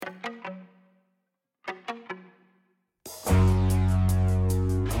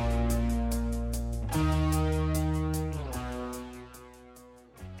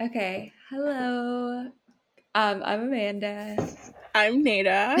Okay, hello. I'm Amanda. I'm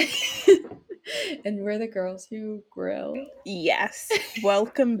Nada. And we're the girls who grill. Yes,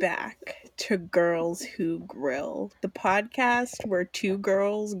 welcome back to Girls Who Grill, the podcast where two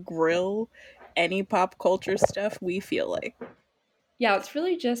girls grill any pop culture stuff we feel like. Yeah, it's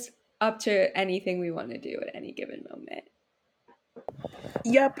really just up to anything we want to do at any given moment.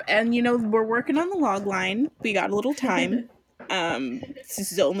 Yep, and we're working on the log line. We got a little time.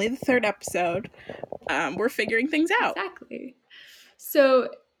 This is only the third episode. We're figuring things out. Exactly. So,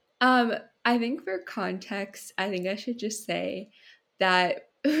 I think for context, I think I should just say that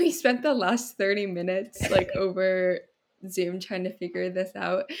we spent the last 30 minutes over Zoom trying to figure this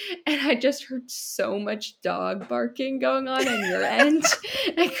out, and I just heard so much dog barking going on your end.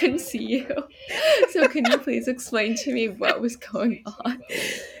 I couldn't see you. So can you please explain to me what was going on?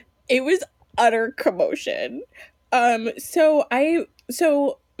 It was utter commotion. So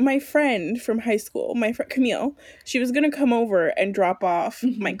my friend from high school, my friend Camille, she was gonna come over and drop off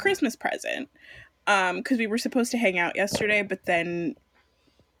my Christmas present. Because we were supposed to hang out yesterday, but then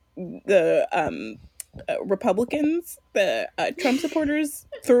the Republicans, the Trump supporters,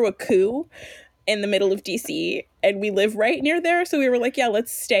 threw a coup in the middle of DC, and we live right near there, so we were like, yeah,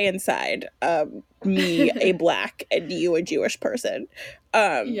 let's stay inside. Me, a black, and you, a Jewish person.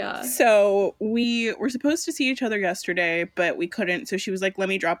 Yeah. So we were supposed to see each other yesterday, but we couldn't, so she was like, let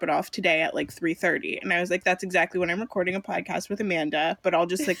me drop it off today at 3:30, and I was like, that's exactly when I'm recording a podcast with Amanda, but I'll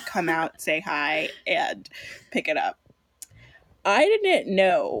just come out, say hi, and pick it up. I didn't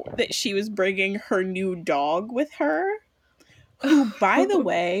know that she was bringing her new dog with her, who, by the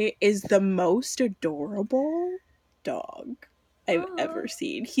way, is the most adorable dog I've ever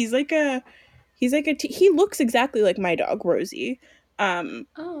seen. He looks exactly like my dog, Rosie.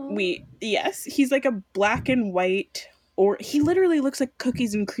 He's like a black and white, or he literally looks like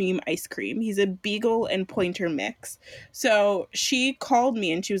cookies and cream ice cream. He's a beagle and pointer mix. So she called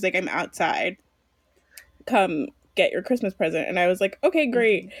me and she was like, I'm outside. Come get your Christmas present. And I was like, okay,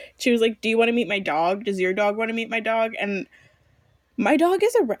 great. She was like, do you want to meet my dog? Does your dog want to meet my dog? And my dog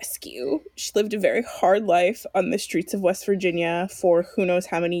is a rescue. She lived a very hard life on the streets of West Virginia for who knows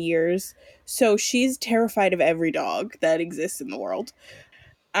how many years. So she's terrified of every dog that exists in the world.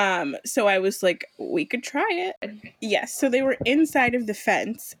 So I was like, we could try it. Yes, so they were inside of the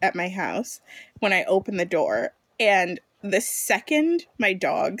fence at my house when I opened the door. And the second my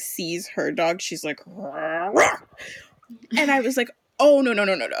dog sees her dog, she's like, and I was like, oh,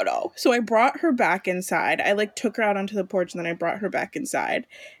 no. So I brought her back inside. I took her out onto the porch, and then I brought her back inside.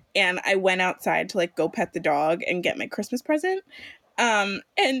 And I went outside to go pet the dog and get my Christmas present.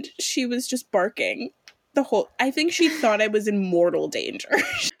 And she was just barking I think she thought I was in mortal danger.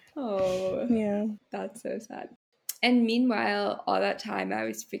 Oh, yeah. That's so sad. And meanwhile, all that time I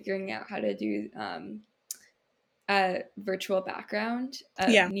was figuring out how to do a virtual background at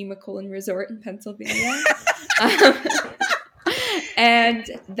Nemacolin Resort in Pennsylvania. And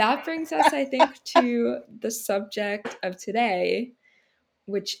that brings us, I think, to the subject of today,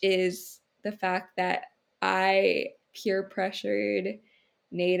 which is the fact that I peer pressured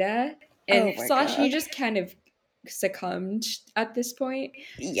Nada, and you just kind of succumbed at this point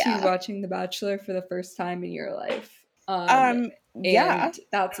to watching The Bachelor for the first time in your life. And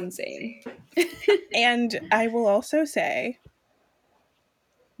that's insane. And I will also say,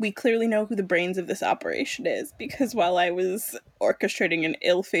 we clearly know who the brains of this operation is, because while I was orchestrating an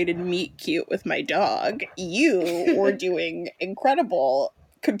ill-fated meet cute with my dog, you were doing incredible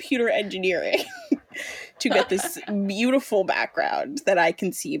computer engineering to get this beautiful background that I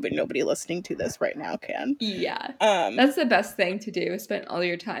can see, but nobody listening to this right now can. Yeah. That's the best thing to do, is spend all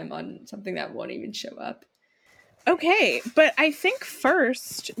your time on something that won't even show up. Okay, but I think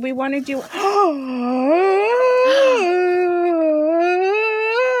first we want to do...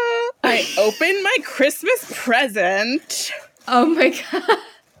 I opened my Christmas present. Oh my god.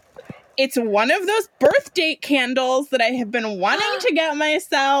 It's one of those birthday candles that I have been wanting to get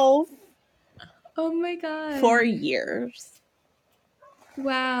myself. Oh my god. For years.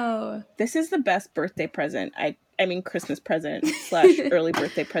 Wow. This is the best birthday present, I mean Christmas present / early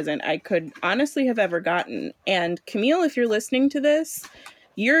birthday present I could honestly have ever gotten. And Camille, if you're listening to this,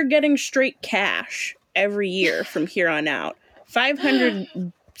 you're getting straight cash every year from here on out.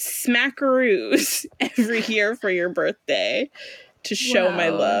 500 smackaroos every year for your birthday to show my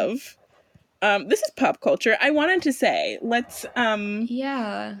love. This is pop culture. I wanted to say, let's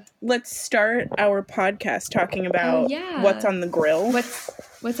start our podcast talking about what's on the grill.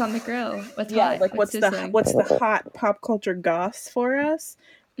 What's on the grill? What's hot? What's the hot pop culture goss for us?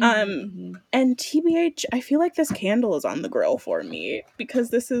 And TBH, I feel like this candle is on the grill for me because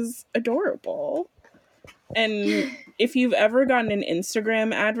this is adorable. And if you've ever gotten an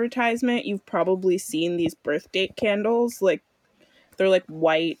Instagram advertisement, you've probably seen these birth date candles. Like, they're like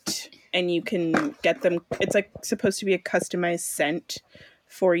white and you can get them. It's like supposed to be a customized scent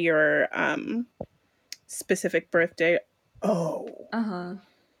for your specific birthday. Oh,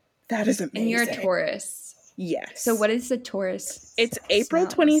 that is amazing. And you're a Taurus. Yes. So what is the Taurus? It's April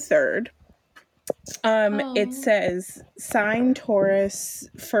 23rd. It says sign Taurus,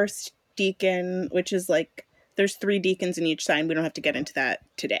 first deacon, which is like there's 3 deacons in each sign. We don't have to get into that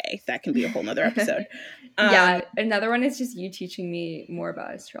today. That can be a whole nother episode. Yeah, another one is just you teaching me more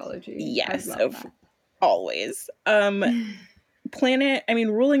about astrology. Yes, always. Planet,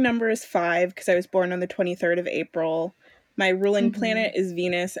 ruling number is 5 because I was born on the 23rd of April. My ruling planet is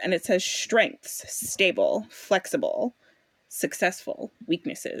Venus, and it says strengths, stable, flexible, successful,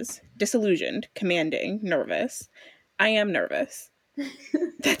 weaknesses, disillusioned, commanding, nervous. I am nervous.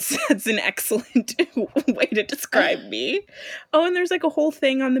 That's an excellent way to describe me. Oh, and there's like a whole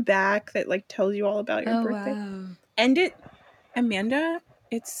thing on the back that like tells you all about your birthday. Wow. And Amanda,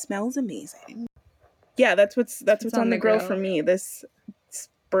 it smells amazing. Yeah, that's what's on the grill for me. This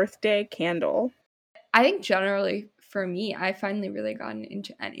birthday candle. I think generally for me, I finally really gotten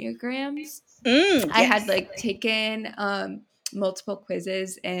into Enneagrams. Yes. I had like taken multiple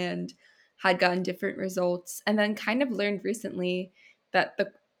quizzes and had gotten different results, and then kind of learned recently that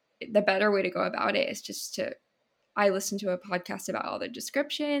the better way to go about it is just I listened to a podcast about all the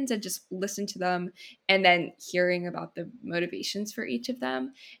descriptions and just listened to them and then hearing about the motivations for each of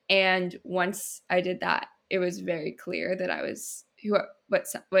them. And once I did that, it was very clear that I was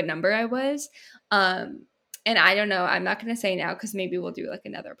what number I was. And I don't know, I'm not going to say now because maybe we'll do like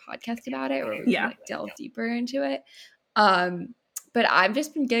another podcast about it or we can like delve deeper into it. But I've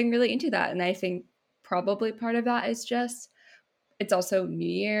just been getting really into that. And I think probably part of that is just, it's also New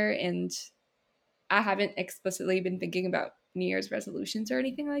Year, and I haven't explicitly been thinking about New Year's resolutions or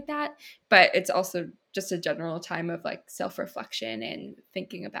anything like that, but it's also just a general time of like self-reflection and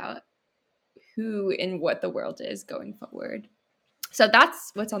thinking about who and what the world is going forward. So that's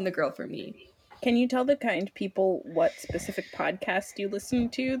what's on the grill for me. Can you tell the kind people what specific podcast you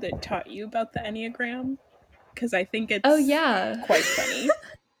listened to that taught you about the Enneagram? Because I think it's quite funny.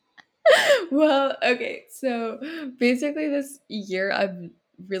 Well, okay, so basically this year I've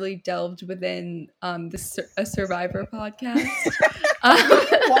really delved within a Survivor podcast.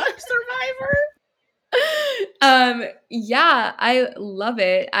 Watch Survivor? Yeah, I love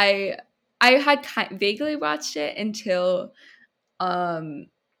it. I had vaguely watched it until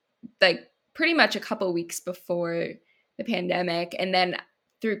like pretty much a couple weeks before the pandemic, and then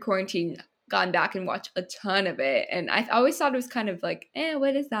through quarantine gone back and watched a ton of it, and I always thought it was kind of like,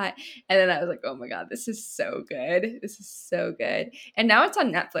 what is that? And then I was like, oh my god, this is so good. And now it's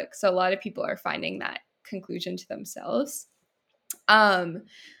on Netflix, so a lot of people are finding that conclusion to themselves.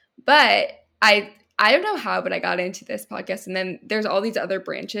 But I don't know how, but I got into this podcast, and then there's all these other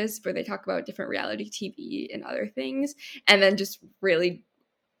branches where they talk about different reality TV and other things, and then just really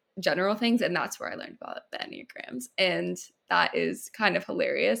general things, and that's where I learned about the Enneagrams, and that is kind of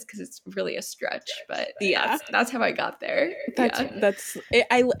hilarious because it's really a stretch, but that's how I got there. That's it.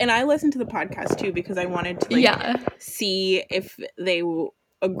 I listened to the podcast too because I wanted to see if they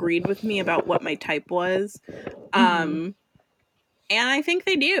agreed with me about what my type was, and I think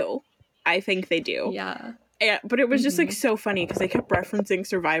they do. Yeah. But it was just like so funny because they kept referencing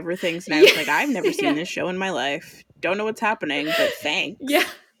Survivor things, and I was like, I've never seen this show in my life. Don't know what's happening, but thanks. Yeah.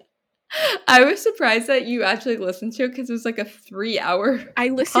 I was surprised that you actually listened to it because it was like a 3-hour I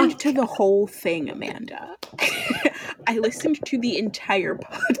listened to the whole thing, Amanda. I listened to the entire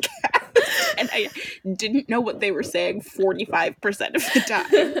podcast, and I didn't know what they were saying 45% of the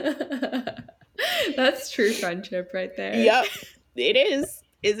time. That's true friendship right there. Yep, it is.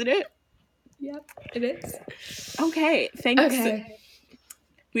 Isn't it? Yep, it is. Okay, thanks. Okay.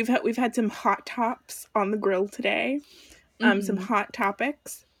 We've had some hot tops on the grill today. Some hot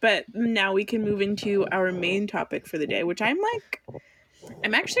topics. But now we can move into our main topic for the day, which I'm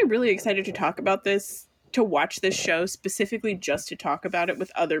actually really excited to talk about this, to watch this show specifically just to talk about it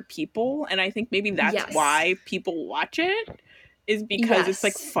with other people. And I think maybe that's why people watch it, is because it's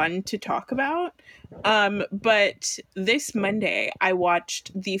like fun to talk about. But this Monday I watched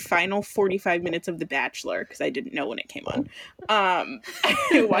the final 45 minutes of The Bachelor because I didn't know when it came on.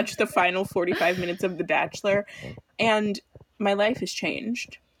 I watched the final 45 minutes of The Bachelor, and my life has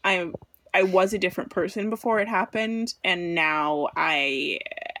changed. I was a different person before it happened, and now I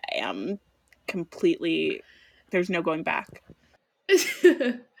am completely, there's no going back.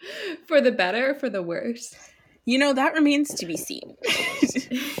 For the better or for the worse? You know, that remains to be seen.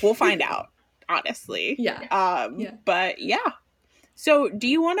 We'll find out, honestly. Yeah. Yeah. But yeah. So, do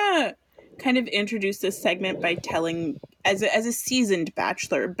you want to kind of introduce this segment by telling, as a seasoned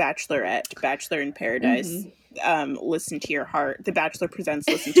bachelor, bachelorette, bachelor in paradise, listen to your heart, the Bachelor presents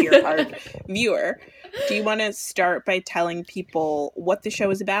listen to your heart viewer, do you want to start by telling people what the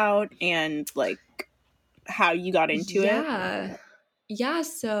show is about and like how you got into it? Yeah. Yeah,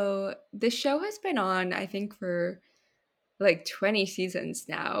 so the show has been on, I think, for like 20 seasons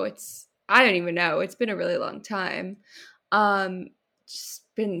now. It's I don't even know. It's been a really long time. Um just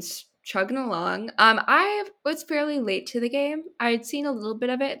been chugging along. I was fairly late to the game. I had seen a little bit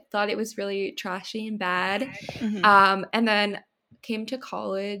of it, thought it was really trashy and bad. Mm-hmm. And then came to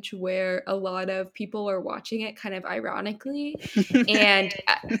college where a lot of people were watching it kind of ironically. And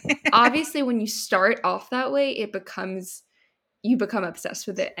obviously when you start off that way, you become obsessed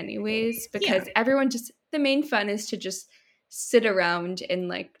with it anyways Yeah. because everyone just the main fun is to just sit around and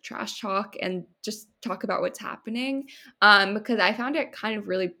like trash talk and just talk about what's happening because I found it kind of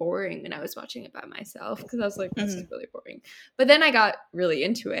really boring when I was watching it by myself because I was like this is really boring, but then I got really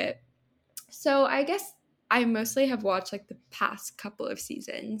into it. So I guess I mostly have watched like the past couple of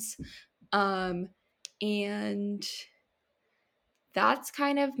seasons, and that's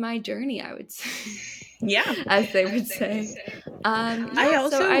kind of my journey, I would say. Yeah. As they would say. I Yeah,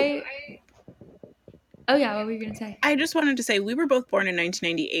 so also oh yeah, what were you gonna say? I just wanted to say we were both born in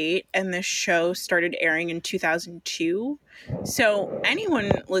 1998 and the show started airing in 2002. So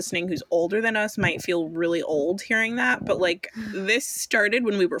anyone listening who's older than us might feel really old hearing that, but like this started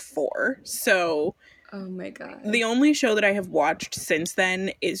when we were 4. So Oh my god. the only show that I have watched since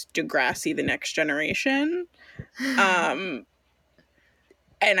then is Degrassi The Next Generation. Um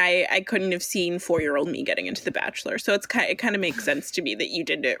and I couldn't have seen 4-year-old me getting into The Bachelor. So it kind of makes sense to me that you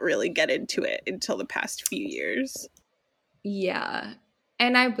didn't really get into it until the past few years. Yeah.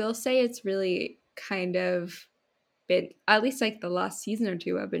 And I will say it's really kind of been at least like the last season or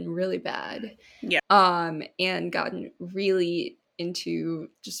two have been really bad. Yeah. And gotten really into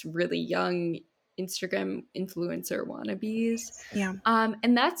just really young Instagram influencer wannabes. Yeah.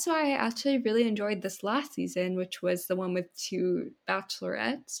 And that's why I actually really enjoyed this last season, which was the one with 2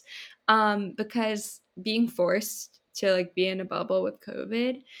 bachelorettes. Because being forced to like be in a bubble with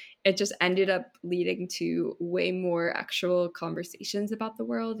COVID, it just ended up leading to way more actual conversations about the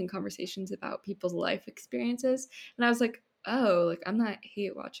world and conversations about people's life experiences. And I was like, oh, like I'm not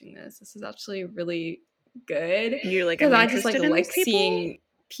hate watching this. This is actually really good You're like, because I'm I just interested in these like people. seeing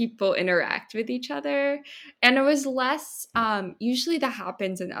people interact with each other. And it was less usually that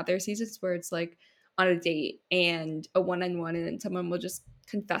happens in other seasons where it's like on a date and a one-on-one and then someone will just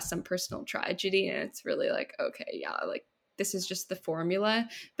confess some personal tragedy and it's really like okay, yeah, like this is just the formula.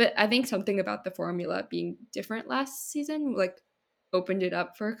 But I think something about the formula being different last season like opened it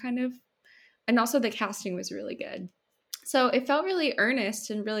up for kind of, and also the casting was really good. So it felt really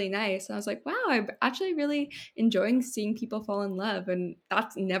earnest and really nice. And I was like, wow, I'm actually really enjoying seeing people fall in love. And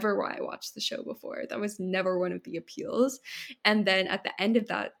that's never why I watched the show before. That was never one of the appeals. And then at the end of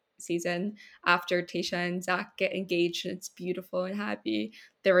that season, after Tasha and Zach get engaged and it's beautiful and happy,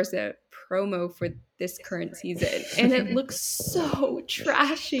 there was a promo for this current season. And it looks so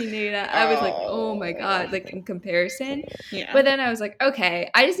trashy, Nina. I was like, oh my God, like in comparison. Yeah. But then I was like, okay,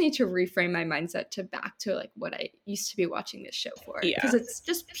 I just need to reframe my mindset to back to like what I used to be watching this show for because Yeah. it's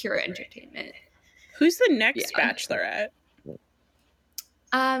just pure entertainment. Who's the next Yeah. Bachelorette?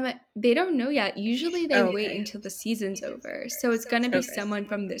 They don't know yet. Usually they wait Okay. until the season's over. So it's gonna be someone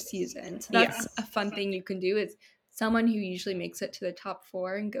from this season. So Yeah. that's a fun thing you can do is someone who usually makes it to the top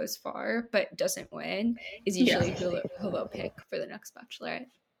 4 and goes far but doesn't win is usually who they'll pick for the next Bachelorette.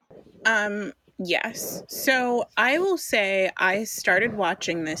 Yes. So I will say I started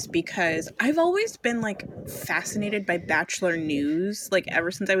watching this because I've always been like fascinated by Bachelor news. Like ever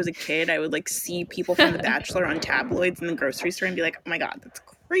since I was a kid, I would like see people from The Bachelor on tabloids in the grocery store and be like, oh my God, that's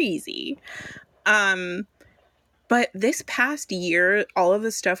crazy. But this past year, all of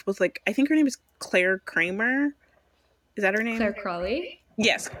the stuff with like, I think her name is Claire Kramer. Is that her name? Claire Crawley?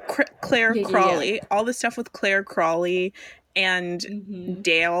 Yes, Claire Yeah. Crawley. All the stuff with Claire Crawley and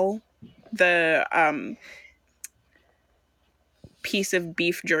Dale, the piece of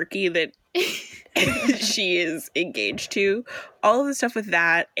beef jerky that she is engaged to. All of the stuff with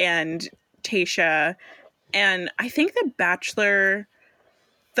that and Tasha. And I think The Bachelor,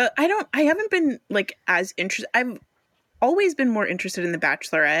 I haven't been like as interested. I've always been more interested in The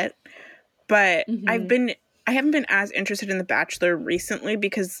Bachelorette, but I've been I haven't been as interested in The Bachelor recently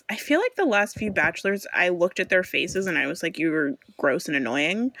because I feel like the last few Bachelors, I looked at their faces and I was like, you were gross and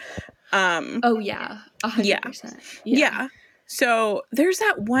annoying. Oh yeah, Yeah. 100%. Yeah. Yeah. So there's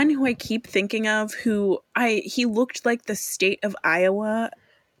that one who I keep thinking of who he looked like the state of Iowa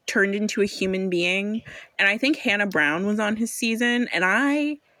turned into a human being. And I think Hannah Brown was on his season, and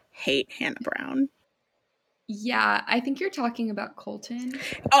I hate Hannah Brown. Yeah, I think you're talking about Colton.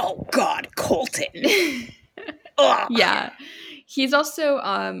 Oh God, Colton. Ugh. Yeah. He's also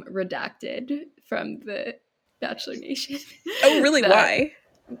redacted from the Bachelor Nation. Oh really? That Why?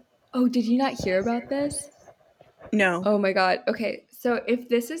 Oh, did you not hear about this? No. Oh my god. Okay, so if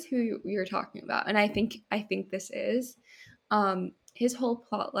this is who you're talking about, and I think this is, his whole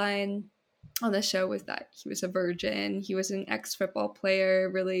plot line on the show was that he was a virgin, he was an ex-football player,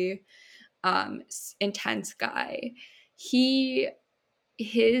 really intense guy. He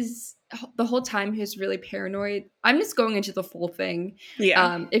his the whole time he was really paranoid. I'm just going into the full thing.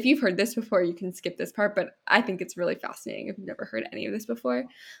 Yeah. If you've heard this before, you can skip this part, but I think it's really fascinating if you've never heard any of this before.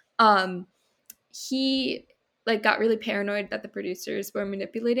 Um, he like got really paranoid that the producers were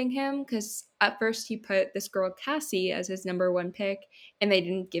manipulating him because at first he put this girl Cassie as his number one pick, and they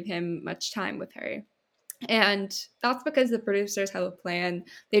didn't give him much time with her. And that's because the producers have a plan.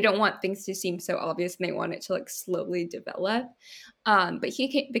 They don't want things to seem so obvious and they want it to like slowly develop. But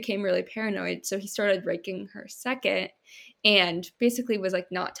became really paranoid. So he started ranking her second and basically was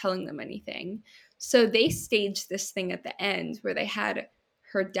like not telling them anything. So they staged this thing at the end where they had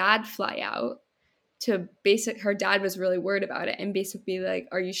her dad fly out to her dad was really worried about it and basically like,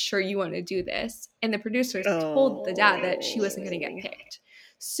 are you sure you want to do this? And the producers told the dad that she wasn't going to get Oh. picked.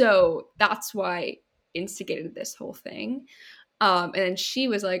 So that's why instigated this whole thing. And then she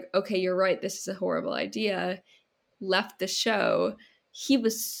was like, okay, you're right, this is a horrible idea, left the show. He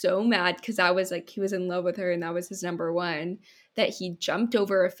was so mad because I was like, he was in love with her and that was his number one, that he jumped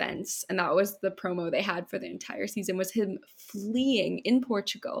over a fence. And that was the promo they had for the entire season, was him fleeing in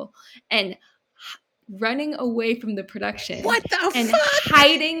Portugal and running away from the production What the and fuck?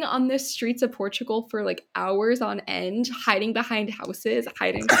 hiding on the streets of Portugal for like hours on end, hiding behind houses,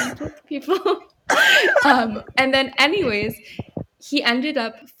 hiding from people. And then anyways, he ended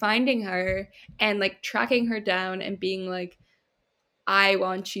up finding her and like tracking her down and being like, I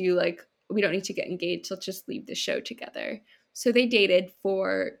want you, like, we don't need to get engaged, let's just leave the show together. So they dated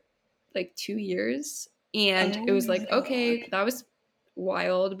for like 2 years and it Oh was my like, okay, God. that was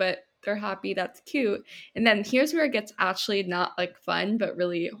wild, but they're happy, that's cute. And then here's where it gets actually not like fun but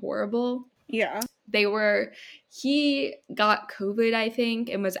really horrible. Yeah. He got COVID, I think,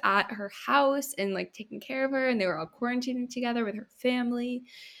 and was at her house and like taking care of her, and they were all quarantining together with her family.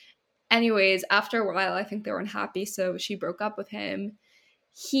 Anyways, after a while, I think they were unhappy, so she broke up with him.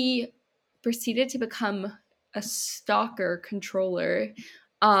 He proceeded to become a stalker controller.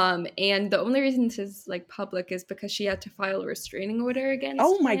 And the only reason this is like public is because she had to file a restraining order against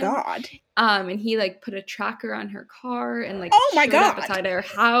Oh my him. God. And he like put a tracker on her car and like Oh my showed up God. beside her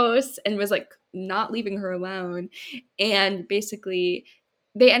house and was like not leaving her alone. And basically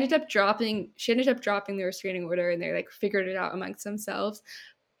she ended up dropping the restraining order and they like figured it out amongst themselves.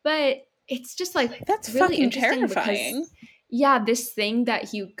 But it's just like That's really fucking interesting terrifying. because yeah, this thing that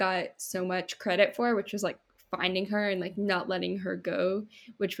he got so much credit for, which was like finding her and like not letting her go,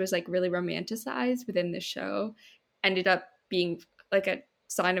 which was like really romanticized within the show, ended up being like a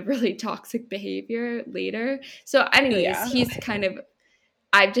sign of really toxic behavior later. So anyways, Yeah. he's kind of,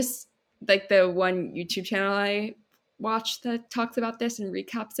 I just like the one YouTube channel I watch that talks about this and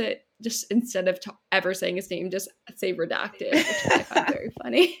recaps it, just instead of ever saying his name, just say redacted, which I find very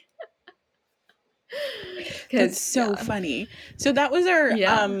funny. That's Because so funny. So that was our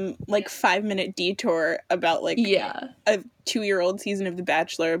yeah, like 5-minute detour about like yeah, a 2-year-old season of The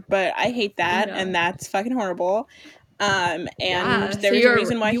Bachelor, but I hate that yeah, and that's fucking horrible. And yeah. So there's a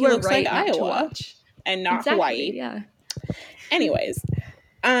reason why you he were looks like right not to Iowa watch. and not Exactly. Hawaii. Yeah. Anyways,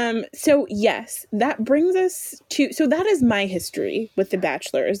 so yes, that brings us to, so that is my history with The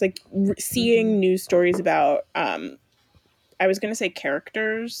Bachelor, is like seeing news stories about I was going to say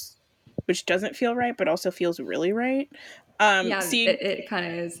characters, which doesn't feel right but also feels really right. Yeah, Seeing it kind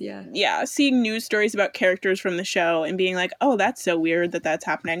of is. Yeah. yeah, seeing news stories about characters from the show and being like, "Oh, that's so weird that that's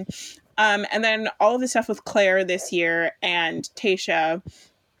happening." And then all of the stuff with Claire this year and Tayshia.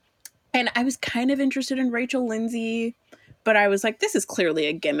 And I was kind of interested in Rachel Lindsay, but I was like, this is clearly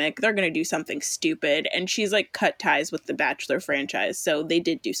a gimmick. They're going to do something stupid. And she's like cut ties with the Bachelor franchise. So they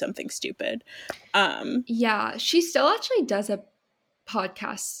did do something stupid. Yeah, she still actually does a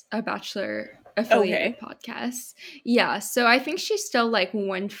podcast, a Bachelor affiliated Okay. podcast. Yeah, so I think she's still like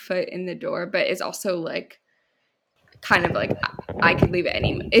one foot in the door, but is also like kind of like I could leave it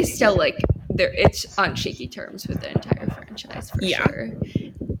any. It's still like there. It's on shaky terms with the entire franchise for Yeah. sure,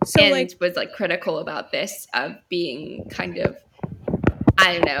 So and like was like critical about this of being kind of,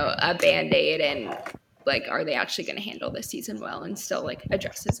 I don't know, a band-aid, and like, are they actually going to handle this season well, and still like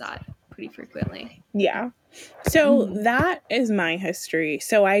addresses that pretty frequently. yeah. So Mm-hmm. that is my history.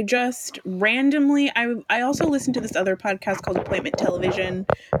 So I just randomly I also listened to this other podcast called Appointment Television.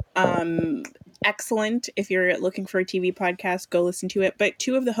 Um Excellent. If you're looking for a TV podcast, go listen to it. But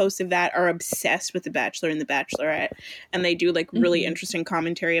two of the hosts of that are obsessed with The Bachelor and The Bachelorette, and they do like really Mm-hmm. interesting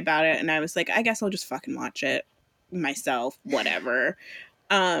commentary about it, and I was like, I guess I'll just fucking watch it myself, whatever.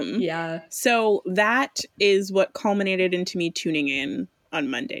 Um Yeah. so that is what culminated into me tuning in on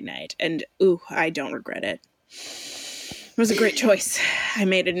Monday night, and ooh, I don't regret it. It was a great choice. I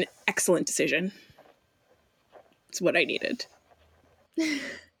made an excellent decision. It's what I needed.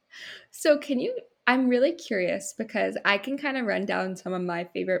 So can you, I'm really curious because I can kind of run down some of my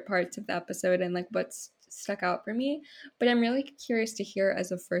favorite parts of the episode and like what's stuck out for me, but I'm really curious to hear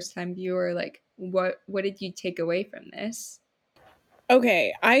as a first time viewer, like what did you take away from this?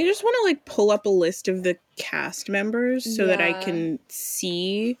 Okay, I just want to like pull up a list of the cast members so that I Yeah. can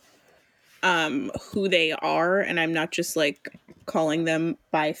see who they are, and I'm not just like calling them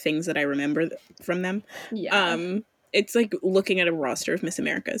by things that I remember from them. Yeah. Um it's like looking at a roster of Miss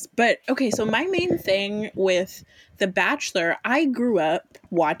Americas. But okay, so my main thing with The Bachelor, I grew up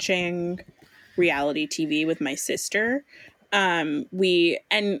watching reality TV with my sister. I've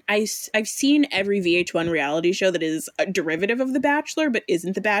seen every VH1 reality show that is a derivative of The Bachelor but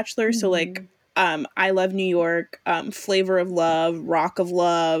isn't The Bachelor. So like Mhm. I Love New York, Flavor of Love, Rock of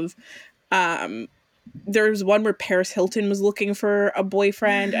Love. Um, there's one where Paris Hilton was looking for a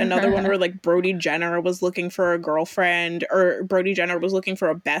boyfriend, another one where like Brody Jenner was looking for a girlfriend, or Brody Jenner was looking for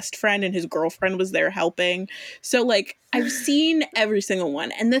a best friend and his girlfriend was there helping. So like I've seen every single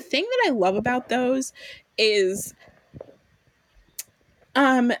one. And the thing that I love about those is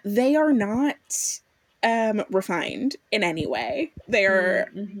they are not refined in any way. They are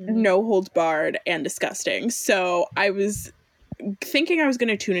Mm-hmm. no holds barred and disgusting. So I was thinking I was going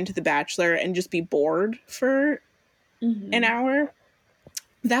to tune into The Bachelor and just be bored for an Mm-hmm. hour.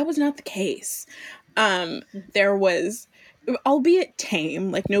 That was not the case. There was, albeit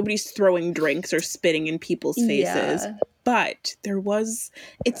tame, like nobody's throwing drinks or spitting in people's faces, Yeah. but there was,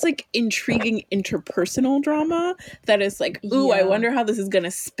 it's like intriguing interpersonal drama that is like, ooh, I Yeah. wonder how this is going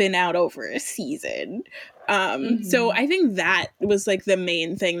to spin out over a season. So Mm-hmm. I think that was like the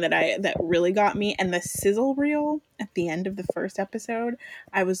main thing that really got me. And the sizzle reel at the end of the first episode,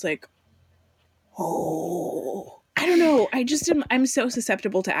 I was like, oh, I don't know. I'm so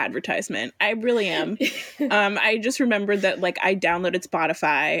susceptible to advertisement. I really am. I just remembered that like I downloaded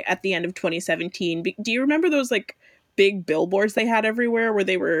Spotify at the end of 2017. Do you remember those like big billboards they had everywhere where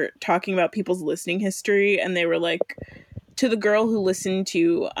they were talking about people's listening history, and they were like, to the girl who listened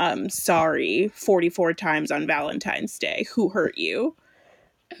to Sorry 44 times on Valentine's Day, who hurt you?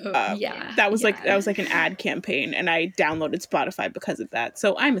 Oh, yeah. That Yeah. was like an ad campaign, and I downloaded Spotify because of that.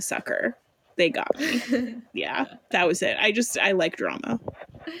 So I'm a sucker. They got me. Yeah, that was it. I like drama.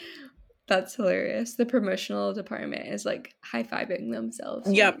 That's hilarious. The promotional department is like high-fiving themselves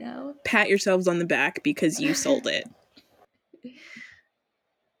right Yep. now. Pat yourselves on the back because you sold it.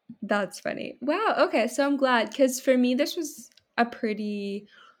 That's funny. Wow. Okay. So I'm glad because for me, this was a pretty,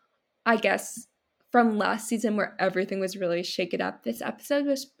 I guess, from last season where everything was really shaken up. This episode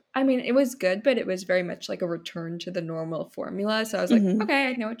was, I mean, it was good, but it was very much like a return to the normal formula. So I was like, Hmm. okay,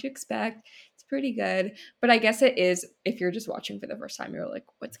 I know what to expect. It's pretty good. But I guess it is, if you're just watching for the first time, you're like,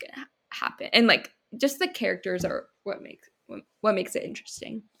 what's going to happen? And like, just the characters are what makes it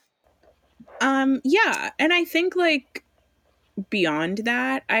interesting. Yeah, and I think like beyond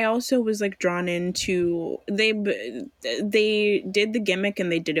that, I also was like drawn into they did the gimmick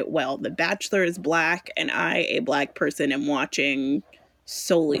and they did it well. The Bachelor is black, and I, a black person, am watching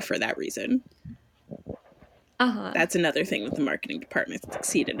solely for that reason. Uh huh. That's another thing that the marketing department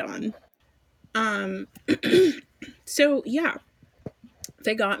succeeded on. Um, so yeah,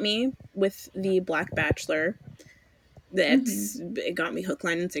 they got me with the Black Bachelor. Mm-hmm. It got me hook,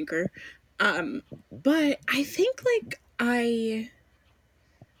 line, and sinker. But I think like I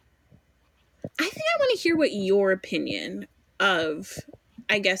think I want to hear what your opinion of,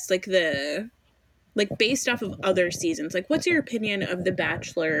 I guess, like based off of other seasons, like what's your opinion of The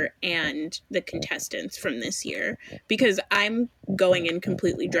Bachelor and the contestants from this year? Because I'm going in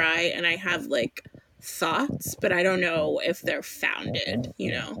completely dry and I have like thoughts, but I don't know if they're founded,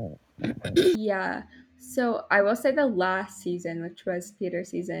 you know? Yeah. So I will say the last season, which was theater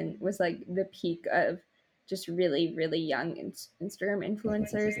season, was like the peak of just really, really young Instagram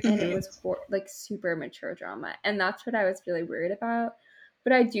influencers, and it was like super mature drama, and that's what I was really worried about.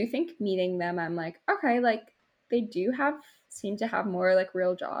 But I do think meeting them, I'm like, okay, like they do have seem to have more like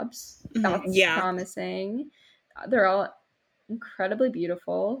real jobs. That's Yeah. promising. They're all incredibly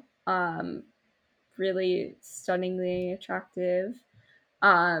beautiful, really stunningly attractive.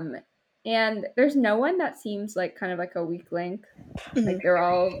 Um, and there's no one that seems like kind of like a weak link. Like they're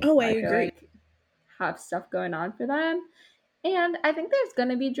all, Oh, I I feel agree. like, have stuff going on for them. And I think there's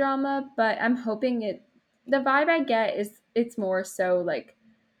gonna be drama, but I'm hoping it. The vibe I get is it's more so like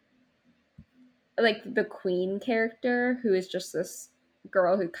the queen character who is just this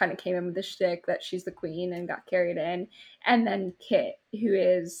girl who kind of came in with the shtick that she's the queen and got carried in, and then Kit, who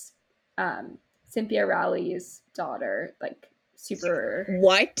is Cynthia Rowley's daughter, like super.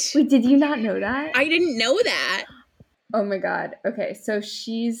 What? Wait, did you not know that? I didn't know that. Oh my god. Okay, so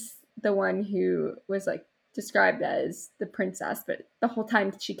she's the one who was like described as the princess, but the whole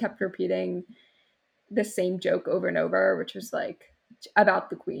time she kept repeating the same joke over and over, which was like about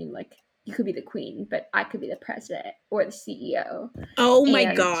the queen, like you could be the queen, but I could be the president or the CEO. Oh my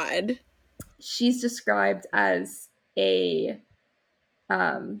And god. she's described as a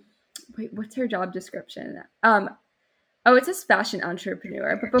um wait, what's her job description? Oh, it says fashion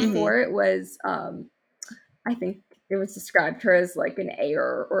entrepreneur, but before it was I think it was described her as like an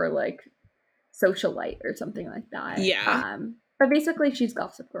heir or like socialite or something like that. Yeah. But basically she's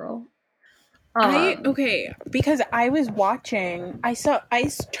Gossip Girl. Okay, because I was watching, I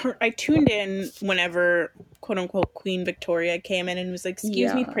tuned in whenever quote unquote Queen Victoria came in and was like,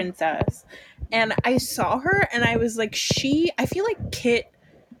 "Excuse me, Yeah. princess." And I saw her and I was like, I feel like Kit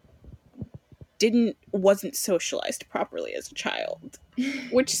wasn't socialized properly as a child.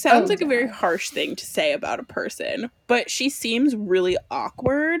 Which sounds Oh like a very yeah. harsh thing to say about a person, but she seems really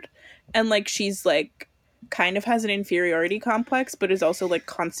awkward and like she's like kind of has an inferiority complex but is also like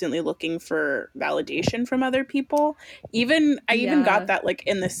constantly looking for validation from other people. I even got Yeah. that like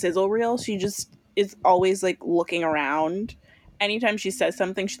in the sizzle reel, she just is always like looking around. Anytime she says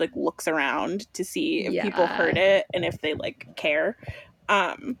something, she like looks around to see if people heard Yeah. it and if they like care.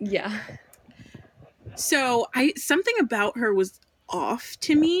 Um Yeah. so I something about her was off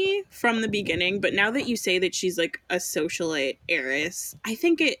to me from the beginning, but now that you say that she's like a socialite heiress, I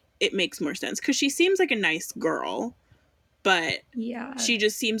think it makes more sense because she seems like a nice girl, but Yeah. she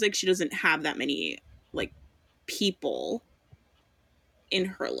just seems like she doesn't have that many like people in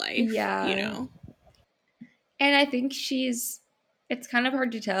her life, you Yeah. know. And I think it's kind of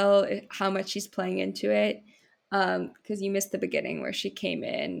hard to tell how much she's playing into it. Because you missed the beginning where she came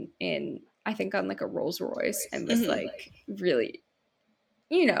in, I think on like a Rolls Royce and was Mm-hmm. like really,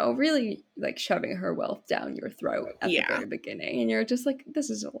 really like shoving her wealth down your throat at the Yeah. very beginning. And you're just like, this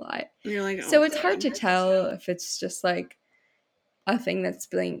is a lot. And you're like, oh So it's hard god. to tell if it's just like a thing that's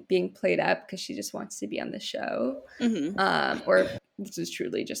being played up because she just wants to be on the show, Mm-hmm. or this is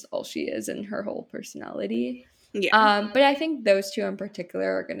truly just all she is and her whole personality. Yeah. But I think those two in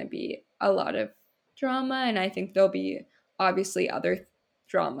particular are going to be a lot of drama, and I think there'll be obviously other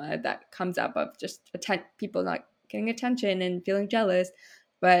drama that comes up of just people not getting attention and feeling jealous.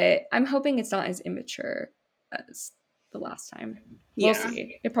 But I'm hoping it's not as immature as the last time. We'll Yeah.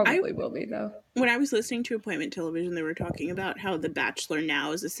 see. It I probably will be though. When I was listening to appointment television, they were talking about how The Bachelor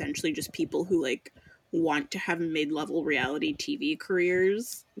now is essentially just people who like want to have mid-level reality TV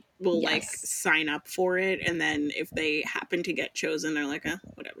careers will like Yes, sign up for it, and then if they happen to get chosen, they're like,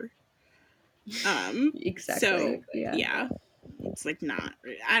 whatever. So exactly. Yeah. yeah, it's like not.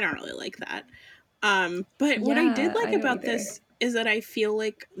 I don't really like that. But what I did Yeah, like I don't about either. this is that I feel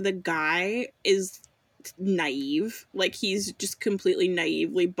like the guy is naive. Like he's just completely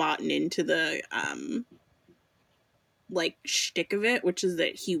naively bought into the like shtick of it, which is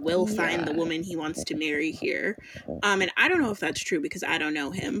that he will find the Yeah. woman he wants to marry here. And I don't know if that's true because I don't know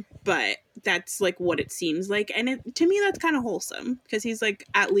him, but that's like what it seems like, and to me that's kind of wholesome because he's like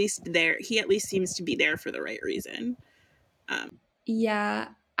at least there. He at least seems to be there for the right reason. Yeah,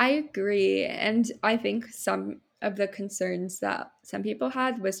 I agree. And I think some of the concerns that some people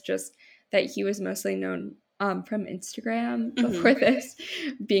had was just that he was mostly known from Instagram Mm-hmm. before this,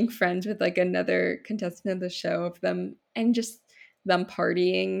 being friends with like another contestant of the show of them and just them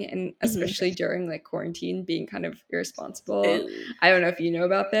partying and Mm-hmm. especially during like quarantine being kind of irresponsible. Ooh, I don't know if you know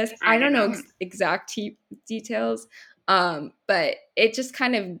about this. I I don't don't know know. exact details. But it just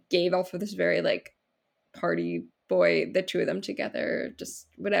kind of gave off of this very like party boy, the two of them together, just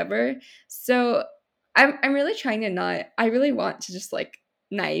whatever. So I'm really trying to not. I really want to just like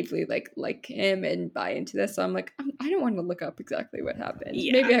naively like him and buy into this. So I'm like I don't want to look up exactly what happened.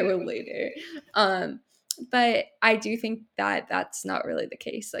 Yeah. Maybe I will later. Um, but I do think that that's not really the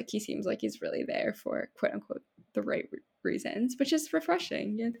case. Like he seems like he's really there for quote unquote the right reasons, which is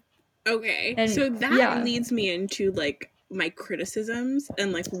refreshing. Yeah. Okay, And so that yeah, leads me into like my criticisms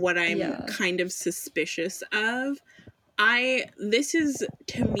and like what I'm yeah. kind of suspicious of. This is,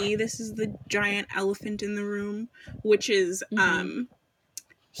 to me, this is the giant elephant in the room, which is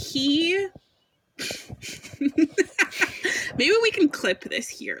he maybe we can clip this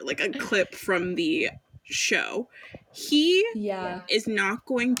here, like a clip from the show. He Yeah. is not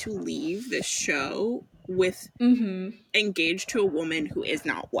going to leave the show with engaged to a woman who is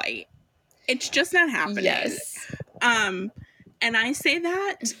not white. It's just not happening. Yes. And I say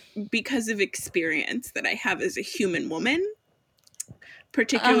that because of experience that I have as a human woman,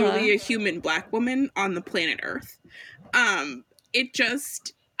 particularly a human Black woman on the planet Earth. It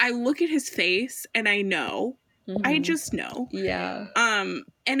just, I look at his face and I know. I just know. Yeah. And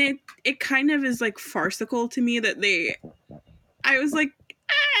it kind of is like farcical to me that I was like,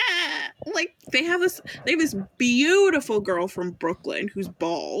 like they have this beautiful girl from Brooklyn who's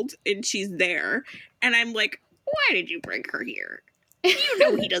bald and she's there, and I'm like, why did you bring her here? You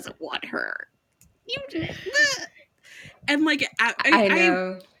know he doesn't want her. You did. And like I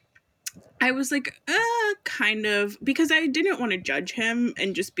know. I was like, kind of, because I didn't want to judge him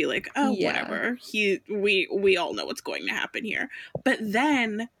and just be like, oh, whatever. We all know what's going to happen here. But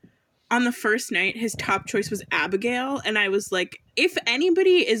then on the first night, his top choice was Abigail, and I was like, if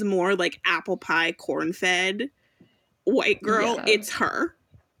anybody is more like apple pie, corn-fed white girl, it's her.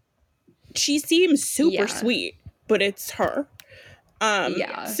 She seems super sweet, but it's her.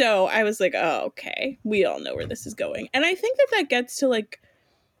 So I was like, oh, okay, we all know where this is going. And I think that gets to like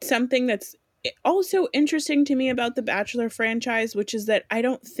something that's also interesting to me about the Bachelor franchise, which is that I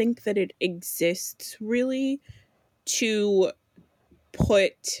don't think that it exists really to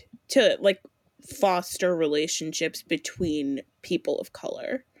like foster relationships between people of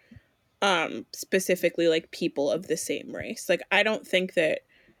color, specifically like people of the same race. Like I don't think that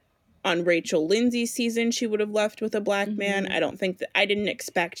on Rachel Lindsay's season she would have left with a Black man. I didn't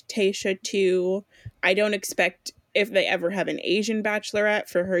expect Tayshia to. I don't expect, if they ever have an Asian bachelorette,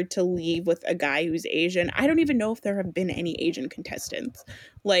 for her to leave with a guy who's Asian. I don't even know if there have been any Asian contestants.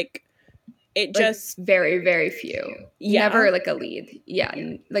 Like it just very, very few. Never like a lead. Yeah.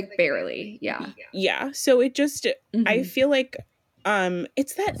 Like barely. Yeah. Yeah. So it just I feel like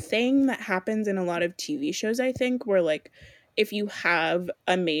it's that thing that happens in a lot of TV shows, I think, where like if you have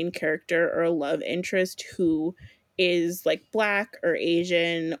a main character or a love interest who is like Black or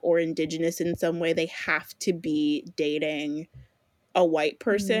Asian or Indigenous in some way, they have to be dating a white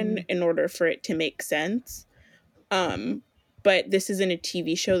person in order for it to make sense. But this isn't a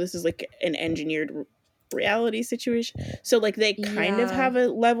TV show. This is like an engineered reality situation. So like they kind of have a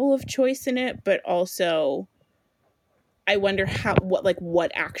level of choice in it, but also I wonder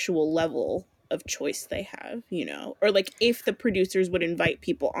what actual level of choice they have, you know? Or like if the producers would invite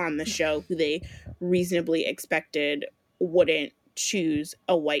people on the show who they reasonably expected wouldn't choose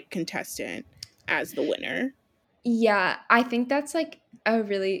a white contestant as the winner. Yeah, I think that's like a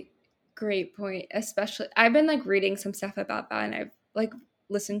really great point. Especially, I've been like reading some stuff about that, and I've like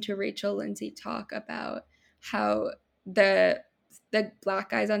listened to Rachel Lindsay talk about how the Black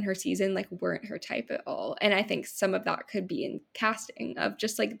guys on her season like weren't her type at all, and I think some of that could be in casting of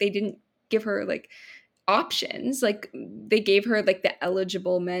just like they didn't give her like options. Like they gave her like the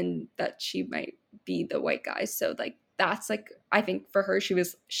eligible men that she might be the white guys. So like that's like I think for her she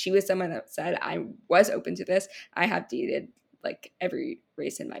was someone that said I was open to this. I have dated like every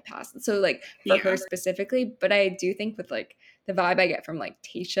race in my past. So like for her specifically, but I do think with like the vibe I get from like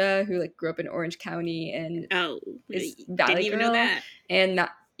Tayshia, who like grew up in Orange County and is Valley didn't even Girl, know that. And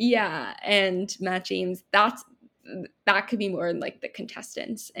and Matt James, that could be more in like the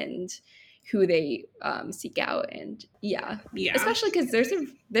contestants and who they seek out. And especially because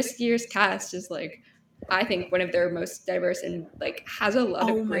this year's cast is like I think one of their most diverse and like has a lot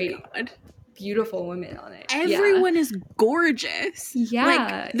of great beautiful women on it. Everyone is gorgeous.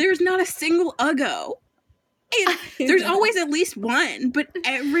 Like there's not a single uggo. There's always at least one, but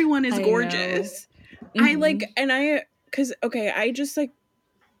everyone is gorgeous. Because I just like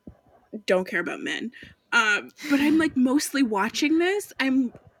don't care about men. But I'm like mostly watching this.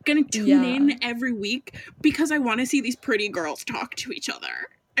 I'm gonna tune in every week because I want to see these pretty girls talk to each other.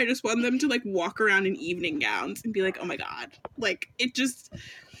 I just want them to like walk around in evening gowns and be like, oh my God. Like it just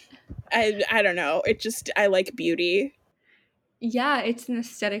I don't know. It just I like beauty. Yeah, it's an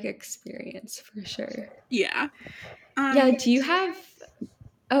aesthetic experience for sure. Yeah. Do you have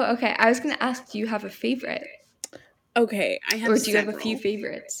I was gonna ask, do you have a favorite? Okay, I have Or do you have a few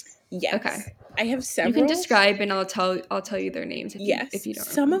favorites? Yes. Okay. I have several. You can describe and I'll tell you their names if Yes. you don't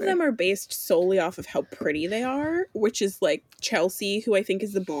Some remember. of them are based solely off of how pretty they are, which is like Chelsea, who I think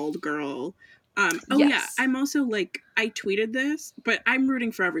is the bald girl. Oh yeah, I'm also like, I tweeted this, but I'm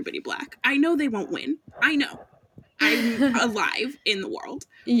rooting for everybody black. I know they won't win. I know. I'm alive in the world.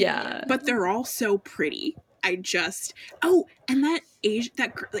 Yeah. But they're all so pretty. And that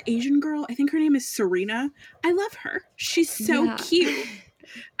Asian girl, I think her name is Serena. I love her. She's so cute.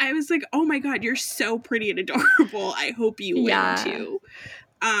 I was like, oh my god, you're so pretty and adorable. I hope you win too.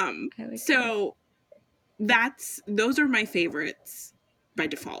 So those are my favorites by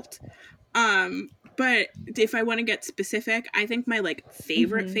default. But if I want to get specific, I think my like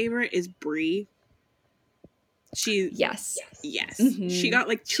favorite is Brie. Yes. Mm-hmm. She got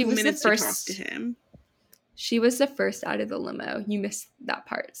like 2 minutes to talk to him. She was the first out of the limo. You missed that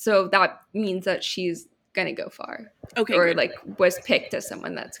part. So that means that she's gonna go far. Okay, or good. like was picked as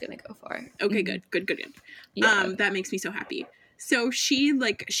someone that's gonna go far. Okay, good. Yeah. That makes me so happy. So she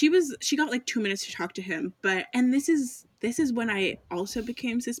got like 2 minutes to talk to him, and this is when I also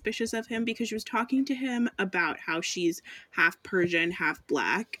became suspicious of him, because she was talking to him about how she's half Persian, half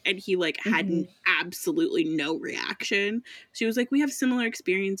black, and he like had absolutely no reaction. She was like, we have similar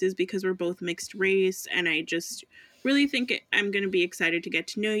experiences because we're both mixed race, and I just really think I'm gonna be excited to get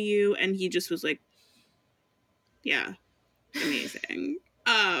to know you. And he just was like, yeah, amazing.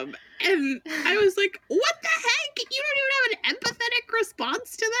 And I was like, what the heck? You don't even have an empathetic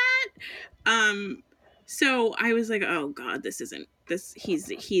response to that? So I was like, oh god, he's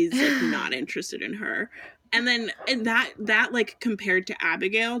like not interested in her. And then that like compared to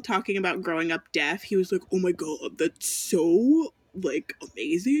Abigail talking about growing up deaf, he was like, oh my god, that's so like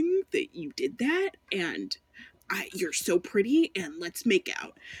amazing that you did that, and you're so pretty, and let's make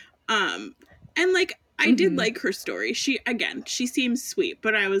out. And like, I did like her story. She seems sweet,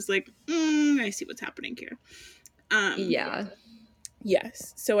 but I was like, I see what's happening here. Yeah.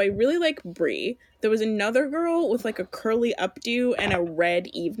 Yes. So I really like Brie. There was another girl with like a curly updo and a red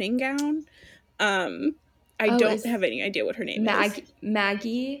evening gown. I don't have any idea what her name is.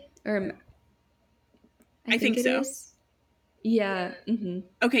 Maggie, or I think it so. is. Yeah. Mm-hmm.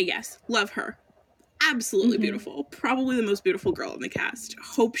 Okay, yes. Love her. Absolutely beautiful. Probably the most beautiful girl in the cast.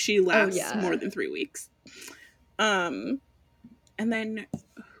 Hope she lasts more than 3 weeks. And then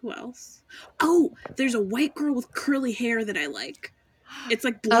who else? Oh, there's a white girl with curly hair that I like. It's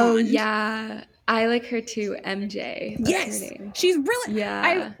like blonde. Oh yeah, I like her too. MJ. That's her name. She's really.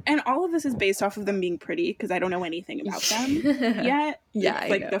 Yeah. And all of this is based off of them being pretty, because I don't know anything about them yet. Yeah,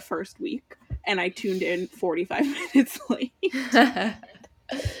 it's like the first week, and I tuned in 45 minutes late. So I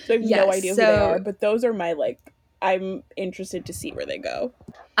have no idea who they are, but those are my like. I'm interested to see where they go.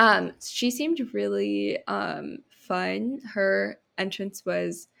 She seemed really fun. Her entrance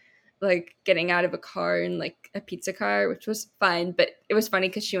was like getting out of a car in like a pizza car, which was fine, but it was funny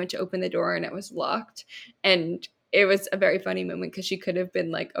because she went to open the door and it was locked, and it was a very funny moment because she could have been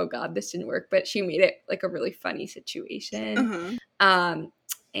like, oh god, this didn't work, but she made it like a really funny situation. And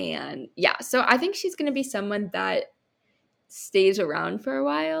yeah, so I think she's gonna be someone that stays around for a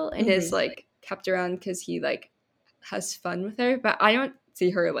while and is like kept around because he like has fun with her, but I don't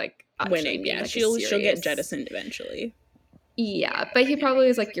see her like winning. Yeah, like, she'll get jettisoned eventually. Yeah, but he probably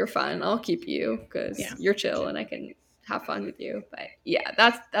is like, you're fun, I'll keep you because you're chill and I can have fun with you. But yeah,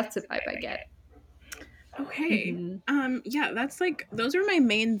 that's the vibe I get. Okay. Yeah, that's like, those are my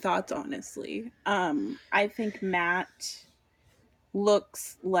main thoughts, honestly. I think Matt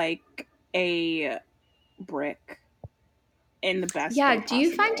looks like a brick in the best way possible. Do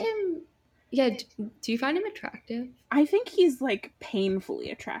you find him attractive? I think he's like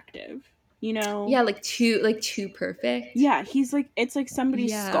painfully attractive. You know? Yeah, like too perfect. Yeah, he's like, it's like somebody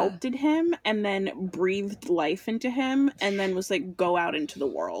sculpted him and then breathed life into him and then was like, go out into the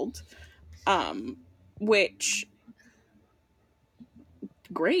world. Which,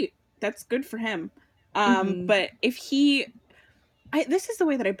 great. That's good for him. But if this is the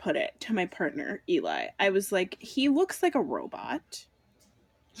way that I put it to my partner, Eli. I was like, he looks like a robot.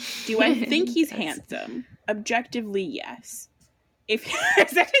 Do I think he's handsome? Objectively, yes. If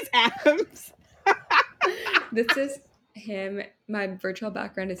is that his abs? This is him. My virtual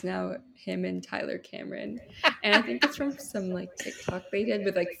background is now him and Tyler Cameron, and I think it's from some like TikTok they did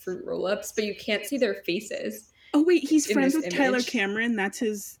with like fruit roll-ups, but you can't see their faces. Oh wait, he's friends with Tyler Cameron. That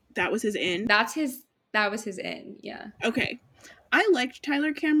was his in. That was his in. Yeah. Okay. I liked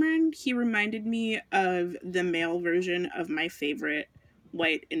Tyler Cameron. He reminded me of the male version of my favorite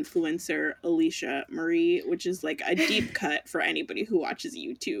white influencer, Alicia Marie, which is like a deep cut for anybody who watches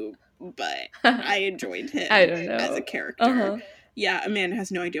YouTube, but I enjoyed him as a character. Yeah, Amanda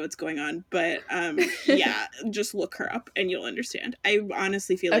has no idea what's going on, but yeah, just look her up and you'll understand. I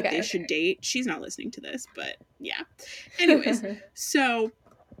honestly feel like they should date. She's not listening to this, but yeah. Anyways, so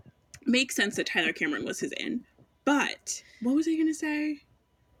makes sense that Tyler Cameron was his in. But what was I gonna say?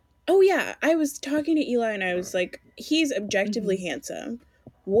 Oh yeah, I was talking to Eli and I was like, he's objectively handsome.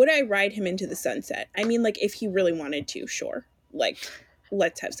 Would I ride him into the sunset? I mean, like, if he really wanted to, sure. Like,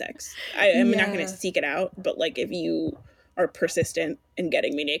 let's have sex. I'm not gonna seek it out, but like, if you are persistent in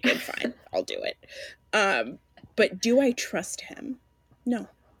getting me naked, fine, I'll do it. But do I trust him? No.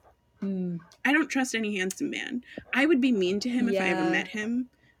 I don't trust any handsome man. I would be mean to him if I ever met him,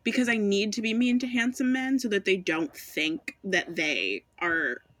 because I need to be mean to handsome men so that they don't think that they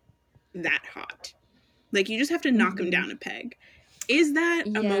are that hot. Like, you just have to knock him down a peg. Is that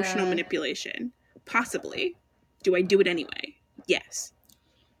emotional manipulation? Possibly. Do I do it anyway? Yes.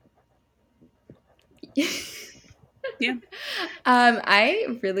 Yeah.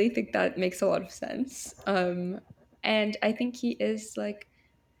 I really think that makes a lot of sense. And I think he is like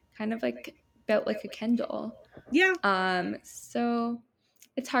kind of like built like a Ken doll. Yeah. So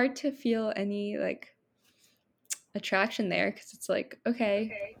it's hard to feel any like attraction there because it's like,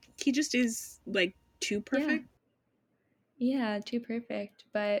 okay. He just is like too perfect. Yeah, too perfect.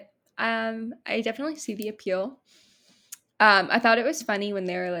 But I definitely see the appeal. I thought it was funny when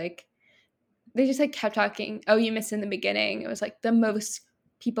they were like, they just like kept talking. Oh, you missed in the beginning. It was like the most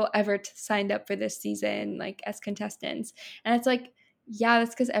people ever signed up for this season, like as contestants. And it's like, yeah,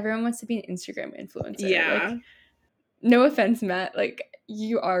 that's because everyone wants to be an Instagram influencer. Yeah. Like, no offense, Matt. Like,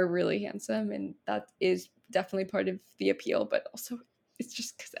 you are really handsome, and that is definitely part of the appeal. But also, it's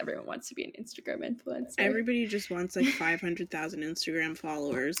just because everyone wants to be an Instagram influencer. Everybody just wants like 500,000 Instagram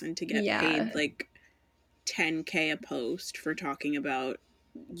followers and to get paid like 10K a post for talking about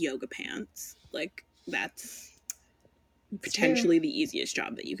yoga pants. Like, that's potentially the easiest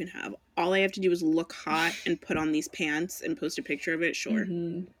job that you can have. All I have to do is look hot and put on these pants and post a picture of it, sure.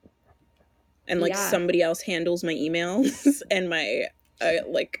 And like somebody else handles my emails and my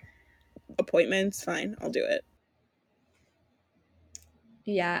like appointments, fine, I'll do it.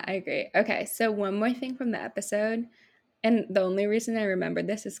 Yeah, I agree. Okay, so one more thing from the episode, and the only reason I remember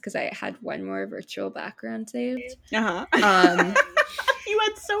this is because I had one more virtual background saved. You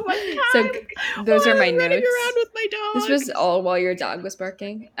had so much time. So those are my notes. Around with my dog. This was all while your dog was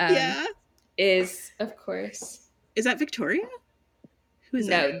barking. Yeah. Is of course. Is that Victoria? Who is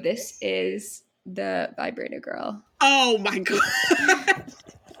that? No, this is the vibrator girl. Oh my god.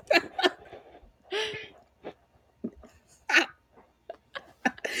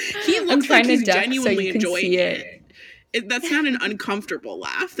 He looks like he's genuinely enjoying it. That's not an uncomfortable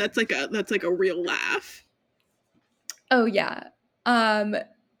laugh. That's like a real laugh. Oh yeah.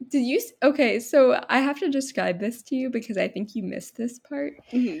 Did you? Okay, so I have to describe this to you because I think you missed this part.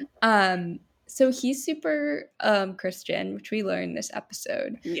 So he's super Christian, which we learned this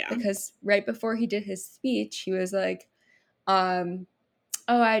episode. Yeah. Because right before he did his speech, he was like, oh,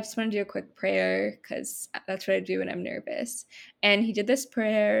 I just want to do a quick prayer because that's what I do when I'm nervous. And he did this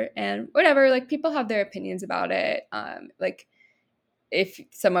prayer and whatever, like people have their opinions about it. Like if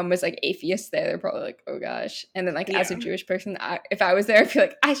someone was like atheist there, they're probably like, oh gosh. And then like as a Jewish person, if I was there, I'd feel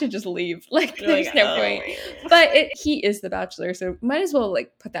like I should just leave. Like there's like, no point. But he is the Bachelor, so might as well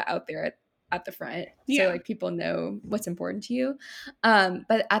like put that out there at the front. So like people know what's important to you.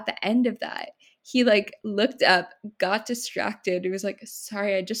 But at the end of that, he like looked up, got distracted. He was like,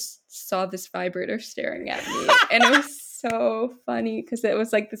 sorry, I just saw this vibrator staring at me. And it was so funny because it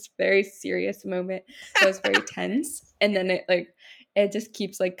was like this very serious moment that was very tense. And then it just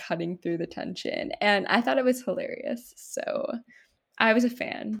keeps like cutting through the tension. And I thought it was hilarious. So I was a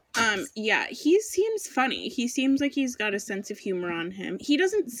fan. Yeah, he seems funny. He seems like he's got a sense of humor on him. He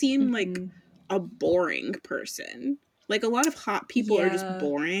doesn't seem like a boring person. Like a lot of hot people are just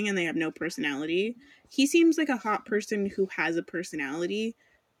boring and they have no personality. He seems like a hot person who has a personality,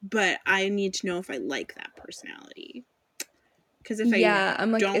 but I need to know if I like that personality. Because if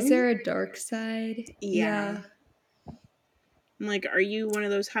I'm like, is there a dark side? Yeah. I'm like, are you one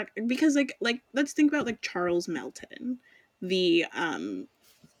of those hot? Because like let's think about like Charles Melton, the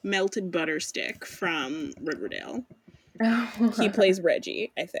melted butter stick from Riverdale. He plays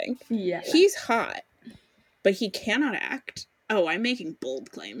Reggie, I think. Yeah. He's hot, but he cannot act. Oh, I'm making bold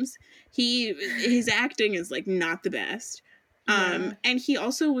claims. His acting is like not the best. And he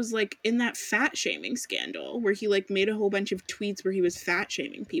also was like in that fat shaming scandal where he like made a whole bunch of tweets where he was fat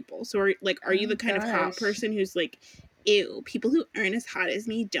shaming people. So are you the kind of hot person who's like, ew, people who aren't as hot as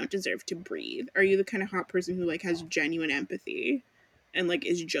me don't deserve to breathe? Are you the kind of hot person who like has genuine empathy and like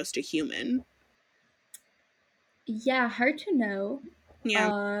is just a human? Yeah, hard to know. Yeah.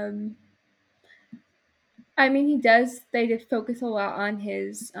 Um, I mean, he does. They did focus a lot on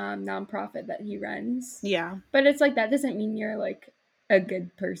his nonprofit that he runs, Yeah. but it's like that doesn't mean you're like a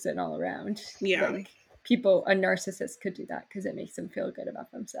good person all around. Yeah. Like people, a narcissist could do that because it makes them feel good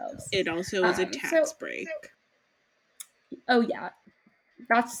about themselves. It also is a tax So, break. oh yeah,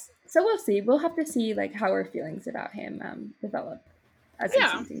 that's so. We'll see. We'll have to see like how our feelings about him develop as the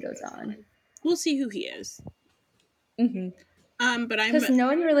Yeah. season goes on. We'll see who he is. But Because no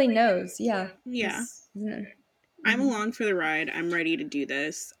one really knows. Yeah, yeah. I'm Mhm. along for the ride. I'm ready to do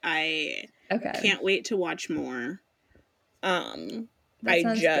this. I Okay, can't wait to watch more. that I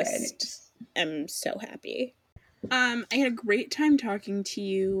sounds good. just am so happy. I had a great time talking to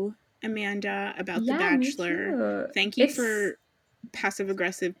you, Amanda, about The Yeah, me Bachelor. too. Thank you It's for passive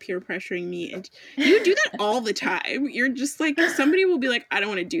aggressive peer pressuring me. And you do that all the time. You're just like, somebody will be like, I don't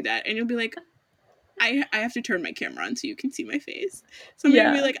want to do that. And you'll be like, I have to turn my camera on so you can see my face. Somebody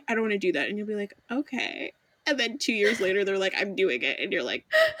will be yeah. like, I don't want to do that. And you'll be like, okay. And then 2 years later, they're like, I'm doing it. And you're like,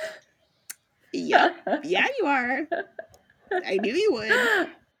 yep. Yeah, you are. I knew you would.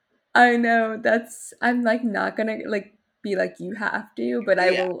 I know that's I'm like not gonna like be like you have to, but I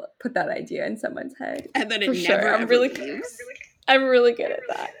Yeah. will put that idea in someone's head And then it for sure. never ever leaves. I'm really good at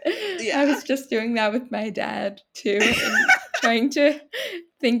that. I Yeah. was just doing that with my dad too, and trying to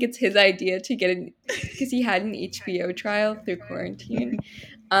think it's his idea to get an because he had an HBO trial through quarantine,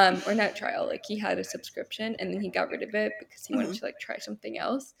 or not trial, like he had a subscription and then he got rid of it because he wanted to like try something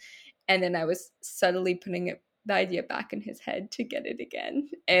else, and then I was subtly putting the idea back in his head to get it again,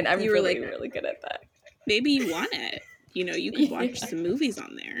 and I'm You were really like, really good at that. maybe you want it. You know, you could watch Yeah. some movies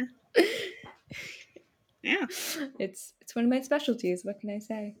on there. Yeah. It's one of my specialties. What can I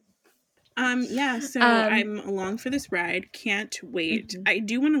say? Yeah, so Um, I'm along for this ride. Can't wait. mhm. I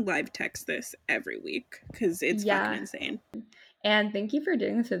do want to live text this every week because it's fucking Yeah, insane. and thank you for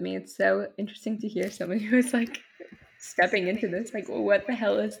doing this with me. It's so interesting to hear someone who is like stepping into this. Like, well, what the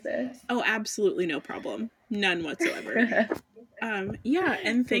hell is this? Oh, absolutely no problem. None whatsoever. Yeah,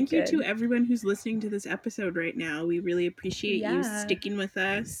 and thank you to Good. everyone who's listening to this episode right now. We really appreciate you Yeah, sticking with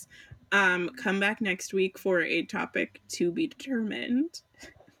us. Come back next week for a topic to be determined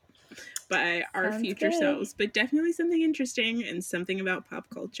by our sounds future good. selves, but definitely something interesting and something about pop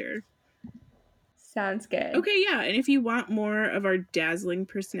culture. Sounds good. Okay, yeah, and if you want more of our dazzling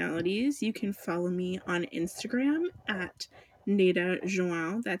personalities, you can follow me on Instagram at Neda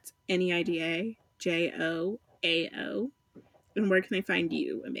Joao. That's NEIDAJOAO. And where can they find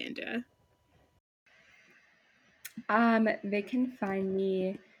you, Amanda? They can find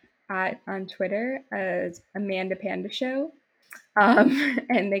me on Twitter as Amanda Panda Show.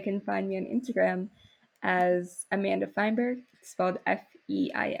 And they can find me on Instagram as Amanda Feinberg, spelled Feinberg.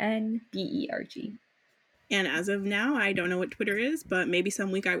 And as of now, I don't know what Twitter is, but maybe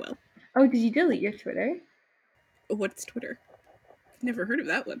some week I will. Oh, did you delete your Twitter? What's Twitter? Never heard of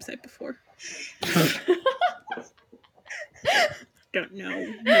that website before. Don't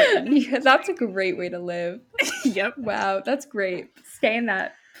know. Yeah, that's a great way to live. Yep. Wow, that's great. Stay in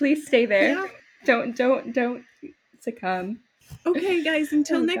that. Please stay there. Yeah. Don't succumb. Okay, guys,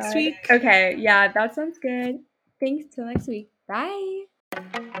 until Oh next God. week. Okay, yeah, that sounds good. Thanks till next week. Bye.